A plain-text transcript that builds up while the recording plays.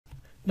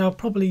Now,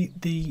 probably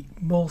the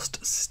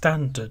most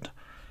standard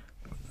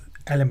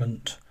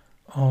element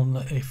on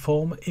a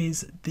form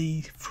is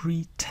the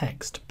free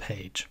text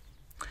page.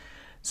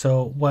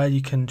 So where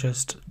you can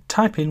just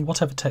type in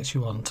whatever text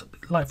you want,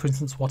 like for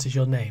instance, what is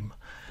your name?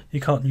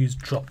 You can't use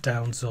drop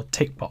downs or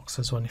tick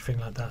boxes or anything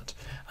like that.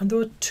 And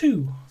there are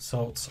two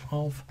sorts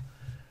of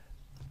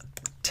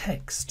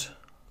text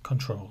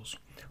controls.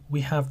 We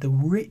have the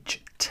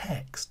rich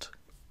text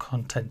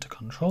content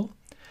control,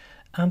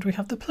 and we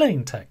have the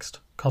plain text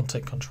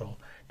content control.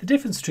 The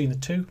difference between the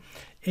two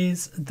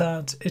is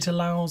that it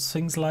allows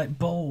things like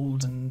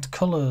bold and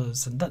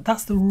colours, and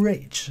that's the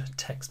rich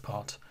text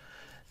part.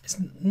 It's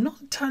not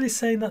entirely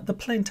saying that the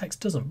plain text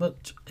doesn't,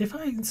 but if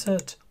I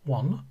insert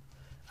one,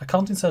 I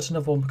can't insert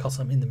another one because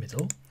I'm in the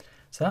middle.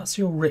 So that's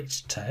your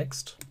rich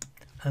text,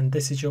 and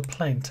this is your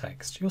plain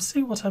text. You'll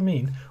see what I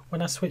mean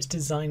when I switch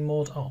design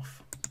mode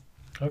off.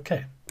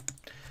 Okay,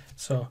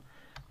 so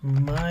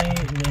my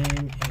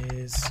name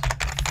is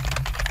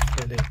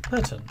Philip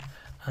Burton,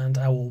 and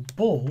I will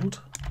bold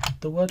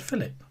the word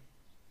Philip.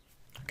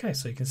 Okay,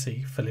 so you can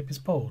see Philip is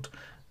bold,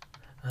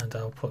 and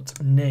I'll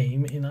put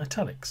name in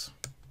italics.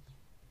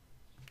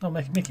 I'll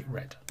make it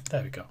red.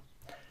 There we go.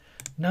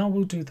 Now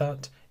we'll do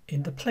that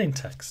in the plain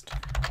text.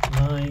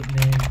 My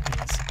name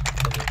is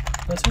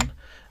Philip Burton,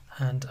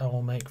 and I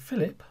will make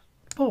Philip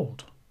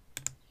bold.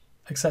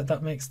 Except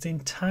that makes the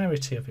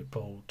entirety of it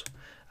bold.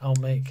 I'll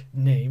make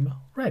name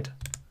red.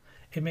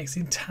 It makes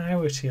the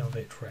entirety of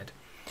it red.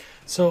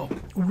 So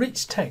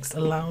rich text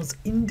allows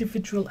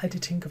individual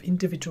editing of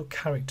individual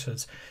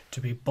characters to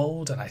be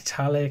bold and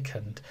italic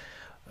and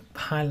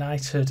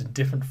highlighted in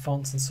different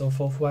fonts and so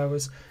forth,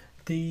 whereas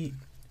the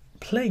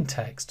plain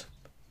text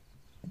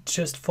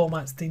just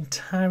formats the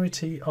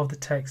entirety of the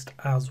text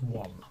as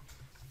one.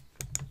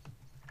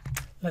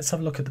 Let's have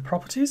a look at the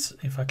properties.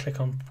 If I click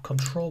on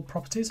control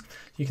properties,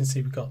 you can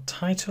see we've got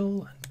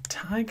title and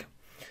tag.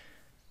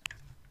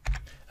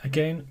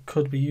 Again,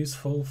 could be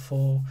useful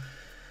for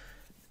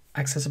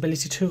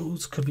accessibility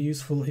tools, could be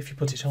useful if you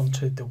put it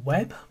onto the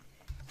web.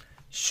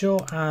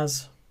 Show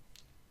as,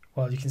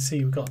 well, you can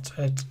see we've got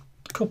a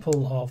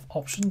couple of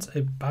options,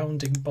 a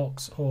bounding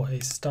box or a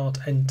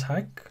start end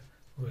tag,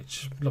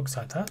 which looks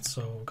like that.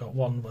 So we've got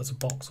one as a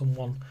box and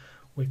one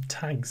with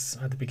tags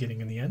at the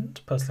beginning and the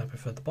end. Personally, I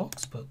prefer the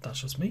box, but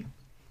that's just me.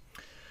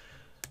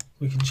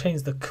 We can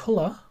change the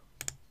colour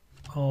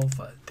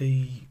of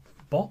the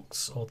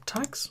box or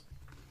tags.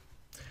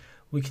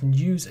 We can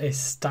use a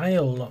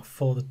style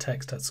for the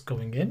text that's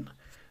going in.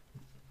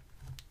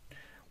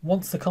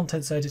 Once the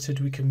content's edited,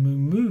 we can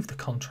remove the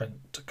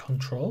content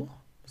control.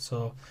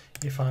 So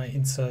if I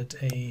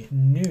insert a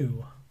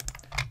new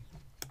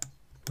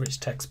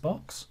rich text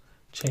box,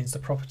 change the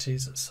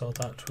properties so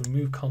that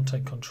remove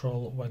content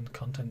control when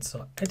contents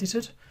are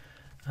edited,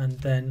 and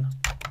then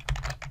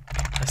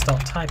I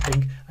start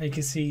typing, and you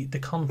can see the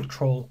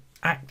control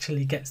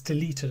actually gets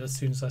deleted as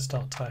soon as I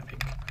start typing.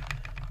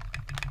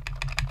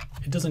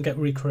 It doesn't get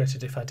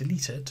recreated if I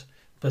delete it,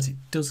 but it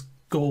does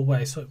go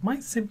away, so it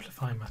might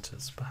simplify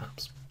matters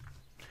perhaps.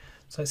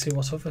 So let's see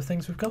what other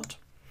things we've got.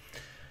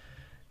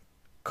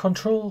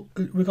 Control,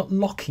 we've got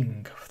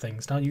locking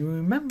things. Now you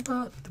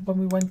remember when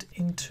we went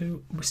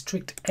into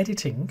restrict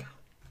editing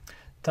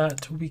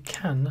that we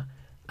can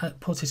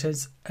put it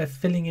as a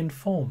filling in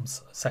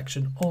forms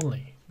section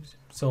only.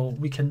 So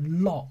we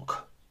can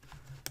lock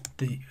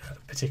the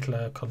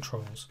particular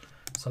controls.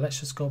 So let's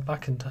just go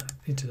back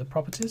into the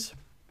properties.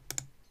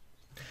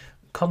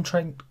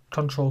 Content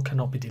control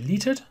cannot be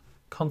deleted,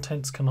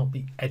 contents cannot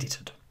be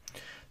edited.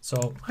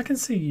 So I can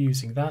see you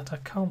using that. I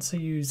can't see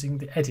you using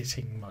the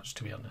editing much,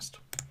 to be honest.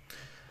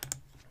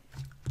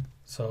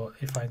 So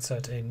if I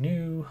insert a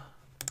new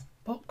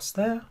box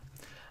there,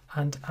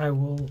 and I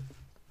will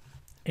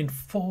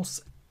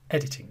enforce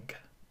editing.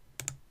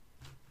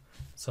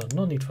 So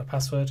no need for a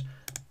password,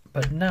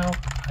 but now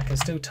I can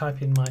still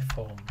type in my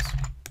forms.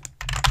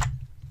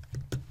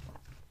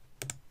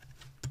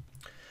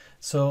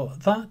 So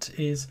that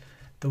is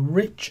the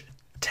rich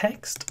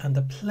text and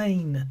the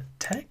plain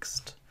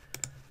text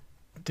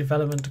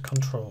development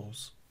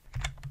controls,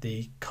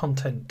 the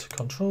content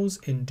controls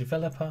in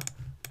developer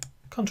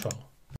control.